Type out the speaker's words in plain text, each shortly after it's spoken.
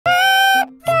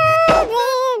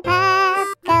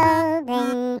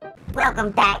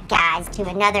Welcome back, guys, to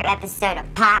another episode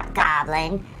of Pop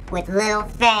Goblin with Lil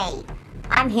Faye.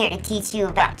 I'm here to teach you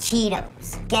about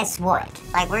Cheetos. Guess what?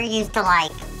 Like, we're used to,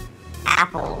 like,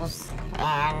 apples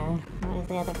and, what is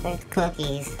the other food?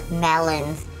 Cookies,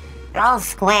 melons. They're all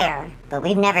square, but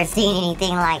we've never seen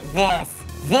anything like this.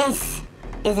 This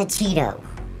is a Cheeto.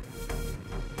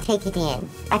 Take it in.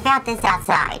 I found this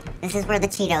outside. This is where the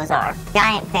Cheetos are.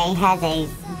 Giant Faye has a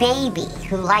baby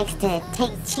who likes to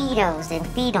take Cheetos and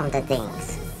feed them to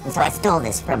things. And so I stole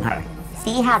this from her.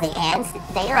 See how the ants,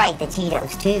 they like the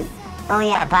Cheetos too. Oh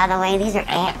yeah, by the way, these are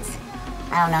ants.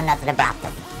 I don't know nothing about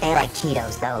them. They like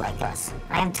Cheetos though, like us.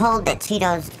 I am told that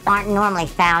Cheetos aren't normally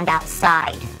found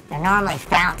outside. They're normally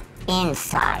found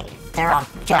inside. They're on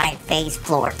Giant Faye's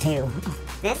floor too.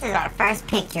 This is our first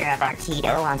picture of our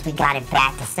Cheeto once we got it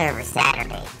back to Server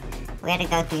Saturday. We had to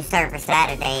go through Server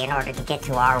Saturday in order to get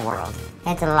to our world.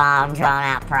 It's a long,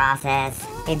 drawn-out process.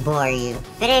 It'd bore you.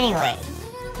 But anyway,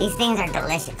 these things are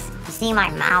delicious. You see my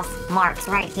mouth marks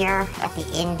right here at the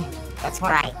end? That's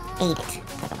where I ate it.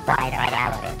 Took a bite right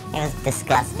out of it. It was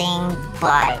disgusting,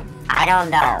 but I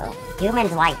don't know.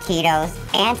 Humans like Cheetos.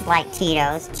 Ants like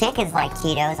Cheetos. Chickens like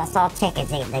Cheetos. I saw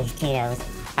chickens eat these Cheetos.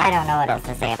 I don't know what else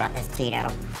to say about this Cheeto.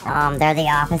 They're the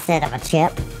opposite of a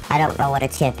chip. I don't know what a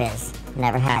chip is.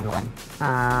 Never had one.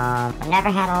 I've never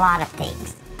had a lot of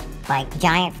things. Like,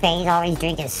 Giant Faye's always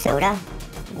drinking soda.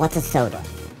 What's a soda?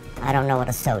 I don't know what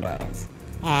a soda is.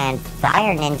 And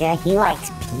Fire Ninja, he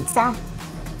likes pizza?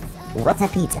 What's a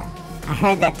pizza? I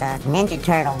heard that the Ninja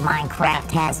Turtle Minecraft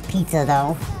has pizza,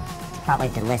 though. It's probably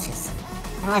delicious.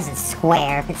 Unless it's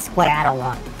square. If it's square, I don't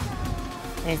want it.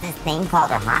 There's this thing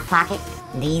called a Hot Pocket.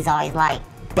 These always like,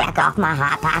 back off my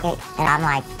Hot Pocket. And I'm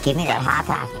like, give me that Hot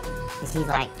Pocket. And she's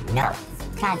like, no.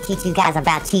 I'm trying to teach you guys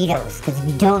about Cheetos. Because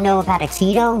if you don't know about a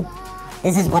Cheeto,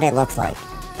 this is what it looks like.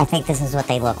 I think this is what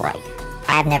they look like.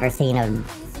 I've never seen a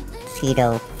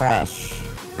Cheeto fresh.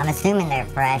 I'm assuming they're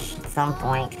fresh at some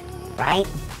point, right?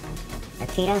 Are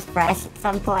Cheetos fresh at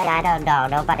some point? I don't know.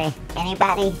 Nobody?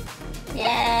 Anybody?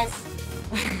 Yes.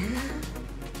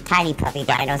 Tiny Puppy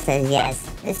Dino says yes.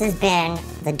 This has been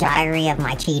the diary of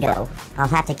my Cheeto. I'll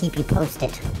have to keep you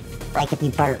posted. Like if he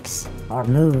burps or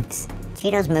moves.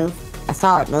 Cheetos move. I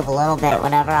saw it move a little bit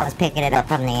whenever I was picking it up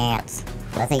from the ants.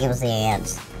 I think it was the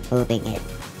ants moving it.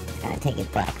 Trying to take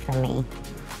it back from me.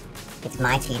 It's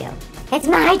my Cheeto. It's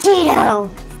my Cheeto!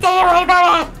 Stay away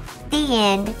from it! The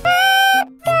end.